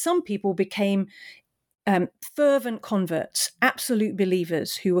know that some people became fervent converts, absolute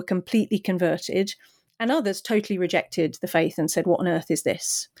believers who were completely converted, and others totally rejected the faith and said, what on earth is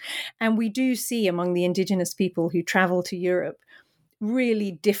this? And we do see among the indigenous people who travel to Europe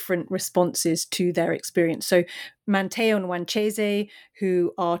really different responses to their experience. So Manteo and Wanchese,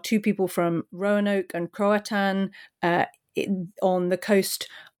 who are two people from Roanoke and Croatan on the coast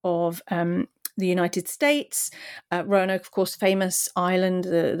of the United States. Roanoke, of course, famous island,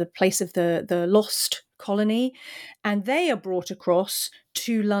 the place of the lost colony, and they are brought across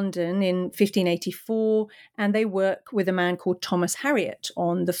to London in 1584, and they work with a man called Thomas Harriot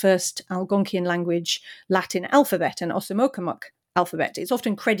on the first Algonquian language Latin alphabet, an Osamokamuk alphabet. It's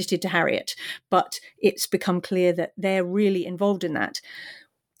often credited to Harriot, but it's become clear that they're really involved in that.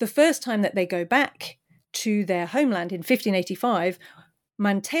 The first time that they go back to their homeland in 1585,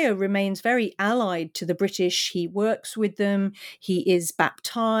 Manteo remains very allied to the British. He works with them. He is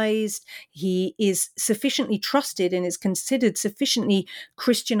baptized. He is sufficiently trusted and is considered sufficiently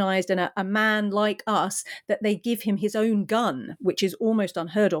Christianized and a man like us that they give him his own gun, which is almost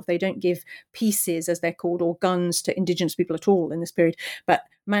unheard of. They don't give pieces, as they're called, or guns to indigenous people at all in this period. But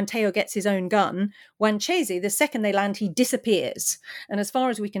Manteo gets his own gun. Wanchese, the second they land, he disappears. And as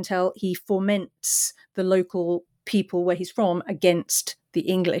far as we can tell, he foments the local people where he's from against the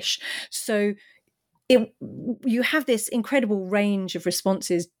English. So you have this incredible range of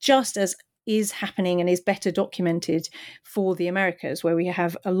responses, just as is happening and is better documented for the Americas, where we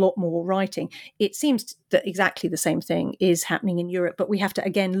have a lot more writing. It seems that exactly the same thing is happening in Europe, but we have to,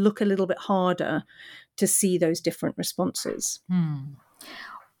 again, look a little bit harder to see those different responses.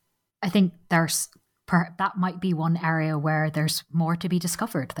 I think that might be one area where there's more to be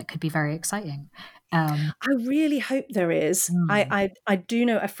discovered that could be very exciting. I really hope there is. I do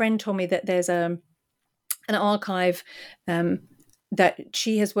know, a friend told me that there's an archive that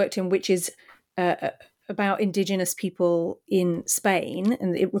she has worked in, which is about indigenous people in Spain,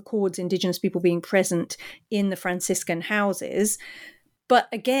 and it records indigenous people being present in the Franciscan houses. But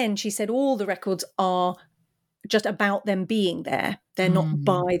again, she said all the records are just about them being there. They're not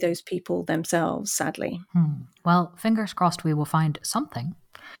by those people themselves, sadly. Well, fingers crossed we will find something.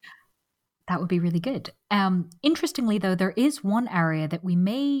 That would be really good. Interestingly, though, there is one area that we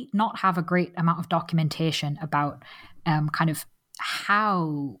may not have a great amount of documentation about kind of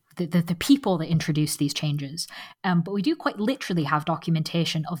how the people that introduced these changes. But we do quite literally have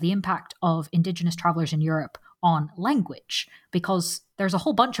documentation of the impact of Indigenous travelers in Europe on language, because there's a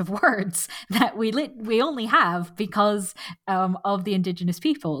whole bunch of words that we only have because of the Indigenous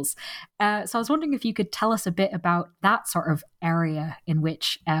peoples. So I was wondering if you could tell us a bit about that sort of area in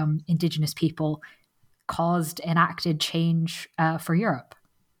which Indigenous people enacted change for Europe.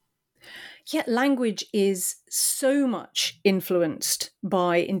 Yeah, language is so much influenced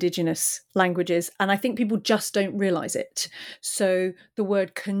by Indigenous languages, and I think people just don't realise it. So the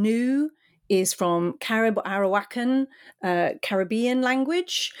word canoe is from Arawakan, Caribbean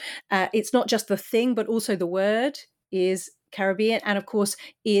language. It's not just the thing, but also the word is Caribbean, and of course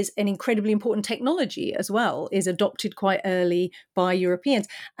is an incredibly important technology as well, is adopted quite early by Europeans.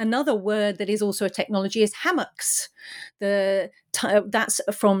 Another word that is also a technology is hammocks. That's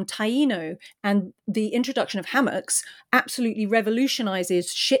from Taino, and the introduction of hammocks absolutely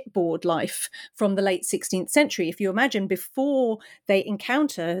revolutionizes shipboard life from the late 16th century. If you imagine, before they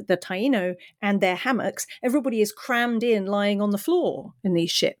encounter the Taino and their hammocks, everybody is crammed in, lying on the floor in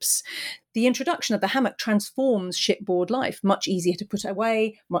these ships. The introduction of the hammock transforms shipboard life, much easier to put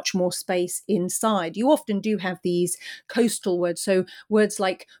away, much more space inside. You often do have these coastal words, so words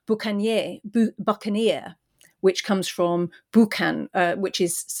like buccaneer, which comes from bucan, which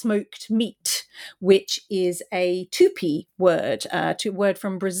is smoked meat, which is a Tupi word, word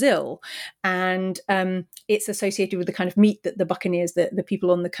from Brazil. And it's associated with the kind of meat that the buccaneers, the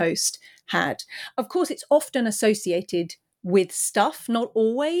people on the coast, had. Of course, it's often associated with stuff, not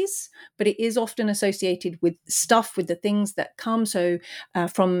always, but it is often associated with stuff, with the things that come. So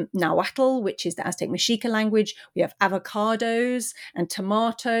from Nahuatl, which is the Aztec Mexica language, we have avocados and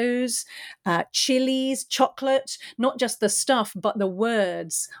tomatoes, chilies, chocolate, not just the stuff, but the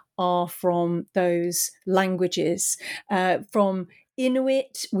words are from those languages. From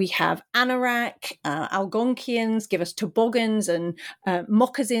Inuit, we have anorak, Algonquians give us toboggans and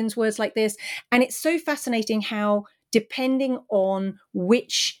moccasins, words like this. And it's so fascinating how, depending on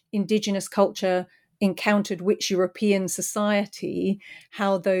which Indigenous culture encountered which European society,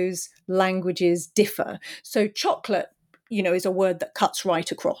 how those languages differ. So chocolate, is a word that cuts right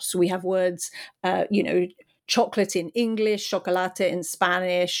across. We have words, chocolate in English, chocolate in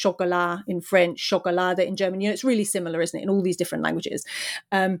Spanish, chocolat in French, chocolate in German. It's really similar, isn't it, in all these different languages.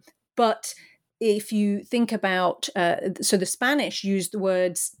 But if you think about, so the Spanish used the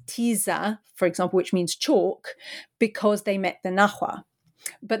words tiza, for example, which means chalk, because they met the Nahua.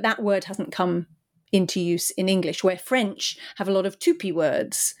 But that word hasn't come into use in English, where French have a lot of Tupi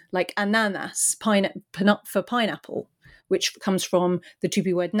words, like ananas, for pineapple, which comes from the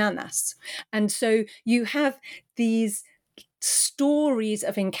Tupi word nanas. And so you have these stories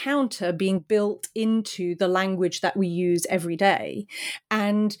of encounter being built into the language that we use every day.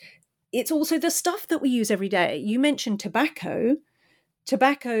 And it's also the stuff that we use every day. You mentioned tobacco.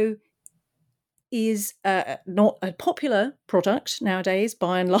 Tobacco is not a popular product nowadays,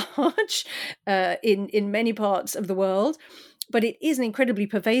 by and large, in many parts of the world, but it is an incredibly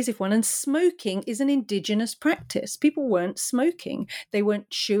pervasive one. And smoking is an Indigenous practice. People weren't smoking. They weren't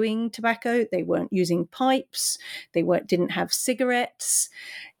chewing tobacco. They weren't using pipes. They didn't have cigarettes.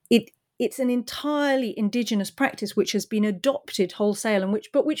 It's an entirely Indigenous practice which has been adopted wholesale, and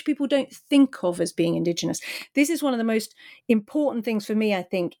which people don't think of as being Indigenous. This is one of the most important things for me, I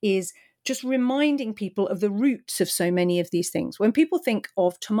think, is just reminding people of the roots of so many of these things. When people think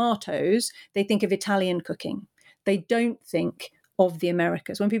of tomatoes, they think of Italian cooking. They don't think of the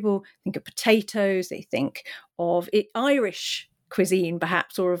Americas. When people think of potatoes, they think of Irish cuisine,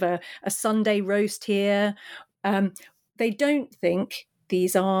 perhaps, or of a Sunday roast here. They don't think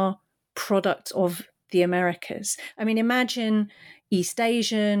these are products of the Americas. I mean, imagine East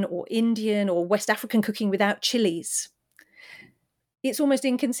Asian or Indian or West African cooking without chilies. It's almost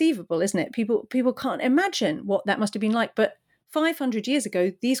inconceivable, isn't it? People can't imagine what that must have been like. But 500 years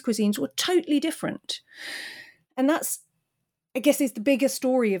ago, these cuisines were totally different. And that's, I guess, is the bigger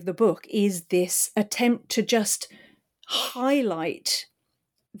story of the book, is this attempt to just highlight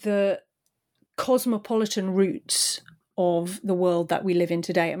the cosmopolitan roots of the world that we live in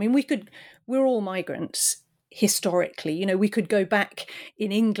today. I mean, we're all migrants historically. We could go back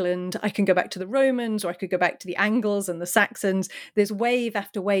in England. I can go back to the Romans, or I could go back to the Angles and the Saxons. There's wave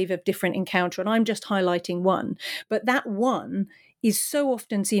after wave of different encounter, and I'm just highlighting one. But that one is so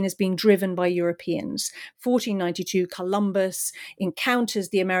often seen as being driven by Europeans. 1492, Columbus encounters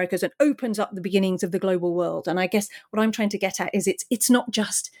the Americas and opens up the beginnings of the global world. And I guess what I'm trying to get at is it's not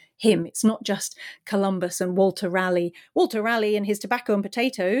just him. It's not just Columbus and Walter Raleigh. Walter Raleigh and his tobacco and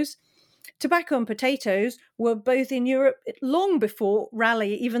potatoes tobacco and potatoes were both in Europe long before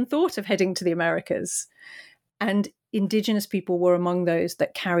Raleigh even thought of heading to the Americas. And indigenous people were among those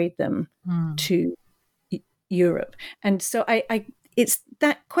that carried them to Europe. And so it's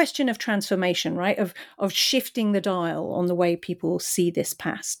that question of transformation, right? Of shifting the dial on the way people see this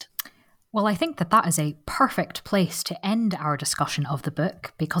past. Well, I think that is a perfect place to end our discussion of the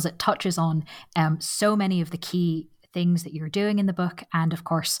book, because it touches on so many of the key things that you're doing in the book, and of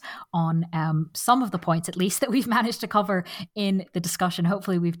course on some of the points, at least, that we've managed to cover in the discussion.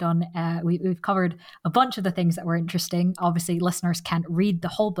 Hopefully we've covered a bunch of the things that were interesting. Obviously listeners can read the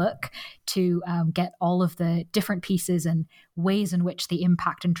whole book to get all of the different pieces and ways in which the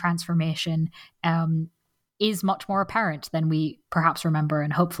impact and transformation is much more apparent than we perhaps remember.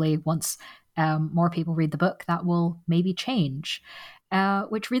 And hopefully once more people read the book, that will maybe change.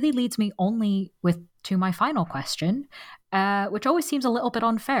 Which really leads me to my final question, which always seems a little bit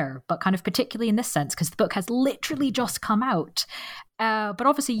unfair, but kind of particularly in this sense, because the book has literally just come out. But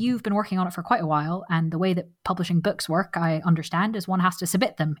obviously you've been working on it for quite a while, and the way that publishing books work, I understand, is one has to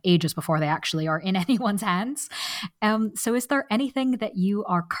submit them ages before they actually are in anyone's hands. So is there anything that you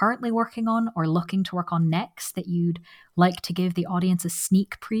are currently working on or looking to work on next that you'd like to give the audience a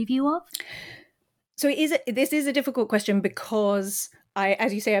sneak preview of? So this is a difficult question, because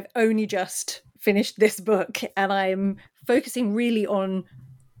as you say, I've only just finished this book, and I'm focusing really on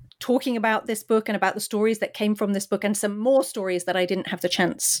talking about this book and about the stories that came from this book, and some more stories that I didn't have the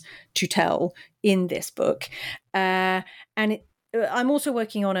chance to tell in this book. I'm also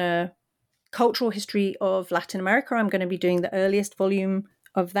working on a cultural history of Latin America. I'm going to be doing the earliest volume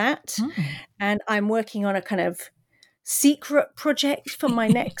of that. And I'm working on a kind of secret project for my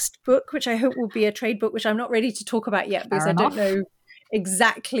next book, which I hope will be a trade book, which I'm not ready to talk about yet, because I don't know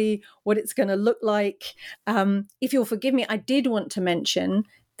exactly what it's going to look like. If you'll forgive me, I did want to mention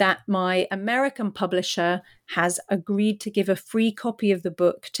that my American publisher has agreed to give a free copy of the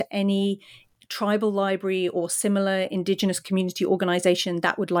book to any tribal library or similar indigenous community organization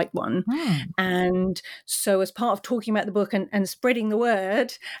that would like one. And so as part of talking about the book and spreading the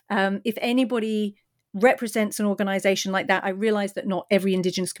word, if anybody represents an organization like that, I realize that not every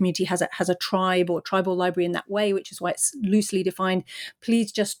indigenous community has a tribe or tribal library in that way, which is why it's loosely defined.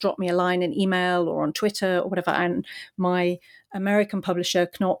 Please just drop me a line, an email, or on Twitter or whatever, and my American publisher,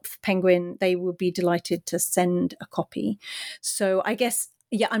 Knopf Penguin, they will be delighted to send a copy. So I guess,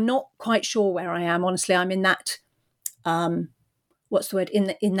 I'm not quite sure where I am. Honestly, I'm in that what's the word,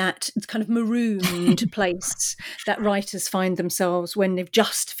 in that kind of marooned place that writers find themselves when they've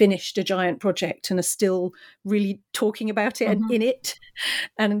just finished a giant project and are still really talking about it and in it,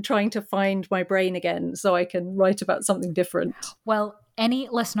 and trying to find my brain again so I can write about something different. Well, any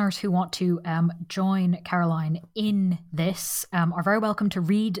listeners who want to join Caroline in this are very welcome to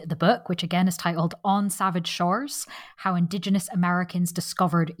read the book, which again is titled On Savage Shores, How Indigenous Americans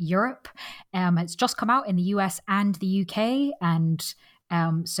Discovered Europe. It's just come out in the US and the UK, and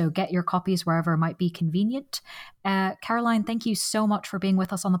so get your copies wherever might be convenient. Caroline, thank you so much for being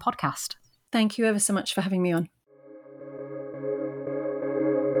with us on the podcast. Thank you ever so much for having me on.